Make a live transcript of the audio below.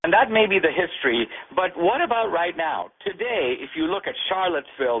And that may be the history, but what about right now? Today, if you look at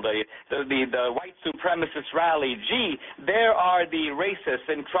Charlottesville, the white supremacist rally, there are the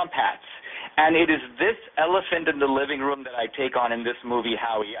racists in Trump hats. And it is this elephant in the living room that I take on in this movie,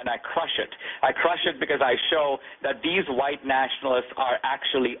 Howie, and I crush it. I crush it because I show that these white nationalists are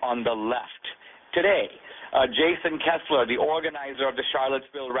actually on the left today. Jason Kessler, the organizer of the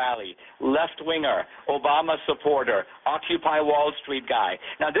Charlottesville rally, left-winger, Obama supporter, Occupy Wall Street guy.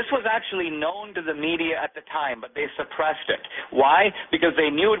 Now, this was actually known to the media at the time, but they suppressed it. Why? Because they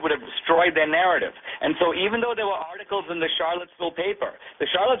knew it would have destroyed their narrative. And so even though there were articles in the Charlottesville paper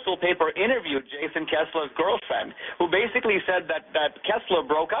interviewed Jason Kessler's girlfriend, who basically said that Kessler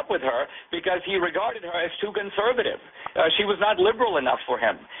broke up with her because he regarded her as too conservative. She was not liberal enough for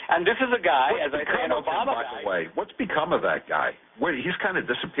him. And this is a guy, as I say, an Obama guy. By the way, what's become of that guy? He's kind of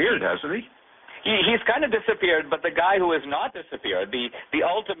disappeared, hasn't he? He's kind of disappeared, but the guy who has not disappeared, the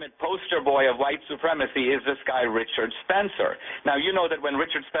ultimate poster boy of white supremacy, is this guy Richard Spencer. Now, you know that when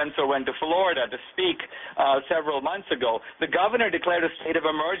Richard Spencer went to Florida to speak several months ago, the governor declared a state of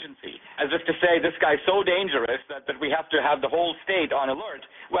emergency, as if to say this guy's so dangerous that we have to have the whole state on alert.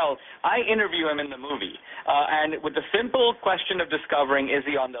 Well, I interview him in the movie, and with the simple question of discovering is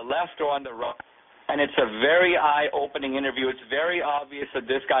he on the left or on the right, and it's a very eye-opening interview. It's very obvious that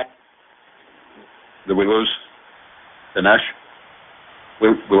this guy... Did we lose Dinesh? We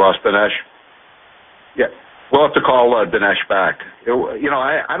lost Dinesh. Yeah, we'll have to call Dinesh back.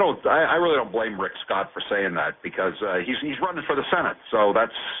 I really don't blame Rick Scott for saying that, because he's running for the Senate, so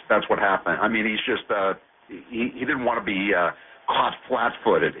that's what happened. I mean, he's just he didn't want to be caught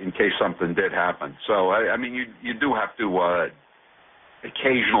flat-footed in case something did happen. So I mean, you do have to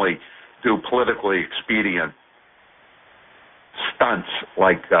occasionally do politically expedient stunts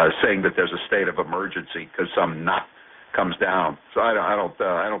like saying that there's a state of emergency because some nut comes down. So I don't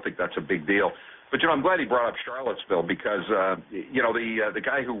think that's a big deal. But I'm glad he brought up Charlottesville, because the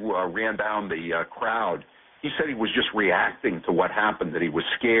guy who ran down the crowd, he said he was just reacting to what happened, that he was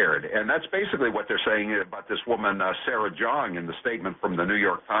scared, and that's basically what they're saying about this woman Sarah Jong in the statement from the New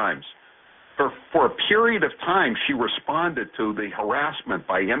York Times. For a period of time, she responded to the harassment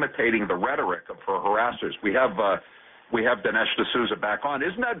by imitating the rhetoric of her harassers. We have Dinesh D'Souza back on.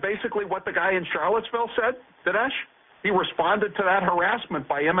 Isn't that basically what the guy in Charlottesville said, Dinesh? He responded to that harassment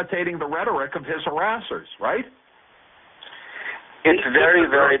by imitating the rhetoric of his harassers, right? It's very,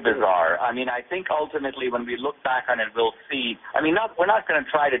 very bizarre. I mean, I think ultimately when we look back on it, we'll see. I mean, we're not going to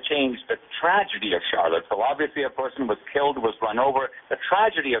try to change the tragedy of Charlottesville. Obviously, a person was killed, was run over. The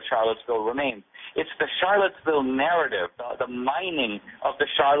tragedy of Charlottesville remains. It's the Charlottesville narrative, the mining of the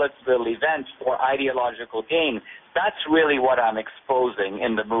Charlottesville events for ideological gain. That's really what I'm exposing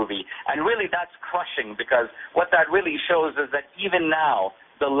in the movie. And really, that's crushing, because what that really shows is that even now,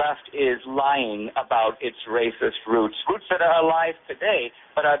 the left is lying about its racist roots that are alive today,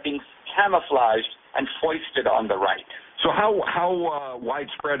 but are being camouflaged and foisted on the right. So how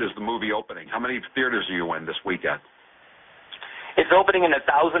widespread is the movie opening? How many theaters are you in this weekend? It's opening in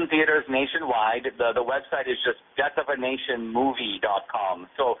 1,000 theaters nationwide. The website is just deathofanationmovie.com.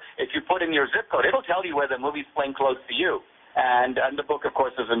 So if you put in your zip code, it'll tell you where the movie's playing close to you. And the book, of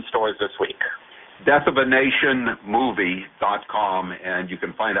course, is in stores this week. deathofanationmovie.com, and you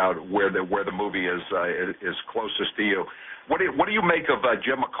can find out where the movie is closest to you. What do you make of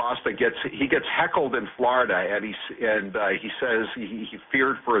Jim Acosta? He gets heckled in Florida, and he says he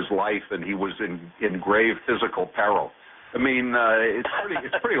feared for his life and he was in grave physical peril. I mean,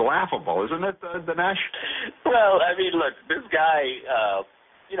 it's pretty laughable, isn't it, Dinesh? Well, I mean, look, this guy,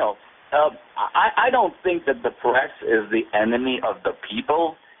 I don't think that the press is the enemy of the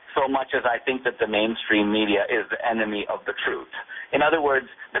people so much as I think that the mainstream media is the enemy of the truth. In other words,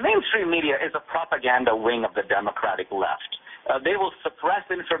 the mainstream media is a propaganda wing of the Democratic left. They will suppress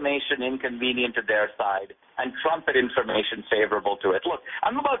information inconvenient to their side and trumpet information favorable to it. Look,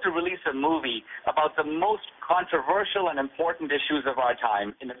 I'm about to release a movie about the most controversial and important issues of our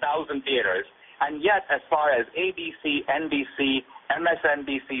time in 1,000 theaters, and yet as far as ABC, NBC,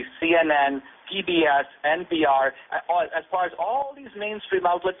 MSNBC, CNN, PBS, NPR, as far as all these mainstream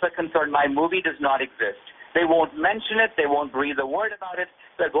outlets are concerned, my movie does not exist. They won't mention it. They won't breathe a word about it.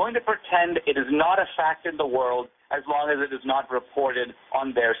 They're going to pretend it is not a fact in the world as long as it is not reported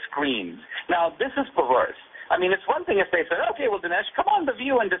on their screens. Now, this is perverse. I mean, it's one thing if they said, okay, well, Dinesh, come on The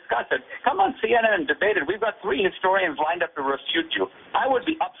View and discuss it. Come on CNN and debate it. We've got 3 historians lined up to refute you. I would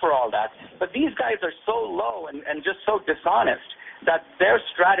be up for all that. But these guys are so low and just so dishonest that their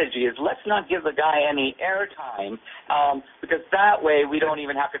strategy is let's not give the guy any airtime because that way we don't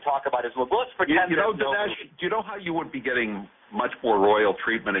even have to talk about his movie. Let's pretend Dinesh, do you know how you would be getting much more royal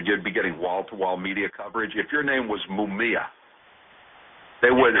treatment, and you'd be getting wall-to-wall media coverage if your name was Mumia. They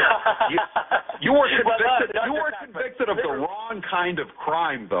would. You were convicted. You were convicted of the wrong kind of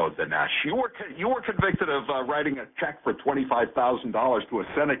crime, though, Dinesh. You were convicted of writing a check for $25,000 to a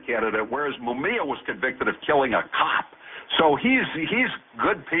Senate candidate, whereas Mumia was convicted of killing a cop. So he's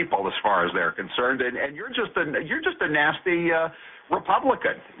good people as far as they're concerned, and you're just a nasty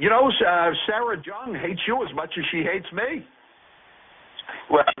Republican. You know, Sarah Jung hates you as much as she hates me.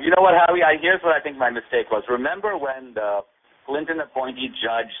 Well, you know what, Howie? Here's what I think my mistake was. Remember when the Clinton appointee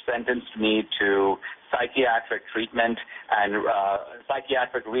judge sentenced me to psychiatric treatment and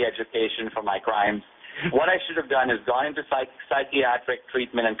psychiatric re-education for my crimes? What I should have done is gone into psychiatric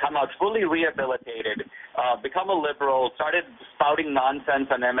treatment and come out fully rehabilitated, become a liberal, started spouting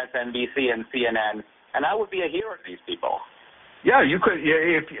nonsense on MSNBC and CNN, and I would be a hero to these people. Yeah, you could.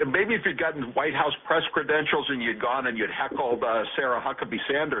 If you'd gotten White House press credentials and you'd gone and you'd heckled Sarah Huckabee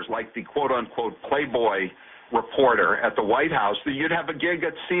Sanders like the quote-unquote Playboy reporter at the White House, then you'd have a gig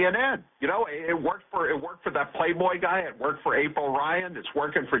at CNN. You know, it worked for that Playboy guy. It worked for April Ryan. It's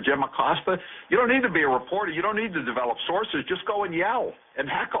working for Jim Acosta. You don't need to be a reporter. You don't need to develop sources. Just go and yell and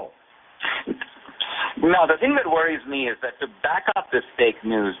heckle. No, the thing that worries me is that to back up this fake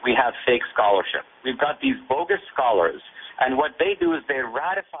news, we have fake scholarship. We've got these bogus scholars, and what they do is they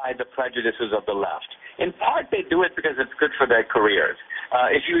ratify the prejudices of the left. In part, they do it because it's good for their careers.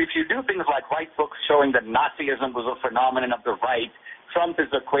 If you do things like write books showing that Nazism was a phenomenon of the right, Trump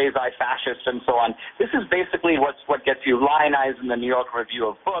is a quasi-fascist, and so on, this is basically what gets you lionized in the New York Review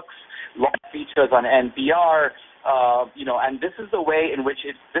of Books, long features on NPR, and this is the way in which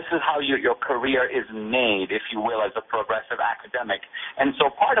this is how your career is made, if you will, as a progressive academic. And so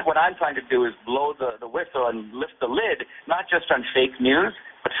part of what I'm trying to do is blow the whistle and lift the lid, not just on fake news,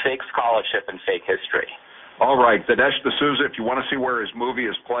 but fake scholarship and fake history. All right, Dinesh D'Souza, if you want to see where his movie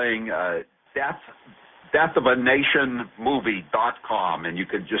is playing, deathofanationmovie.com, and you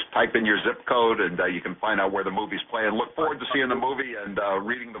can just type in your zip code and you can find out where the movie's playing. Look forward to seeing the movie and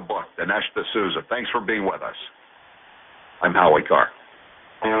reading the book. Dinesh D'Souza, thanks for being with us. I'm Howie Carr.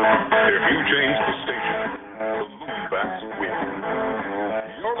 If you change the station, the Moonbats win.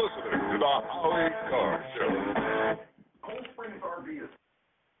 You're listening to the Howie Carr Show.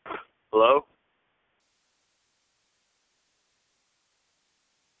 Hello?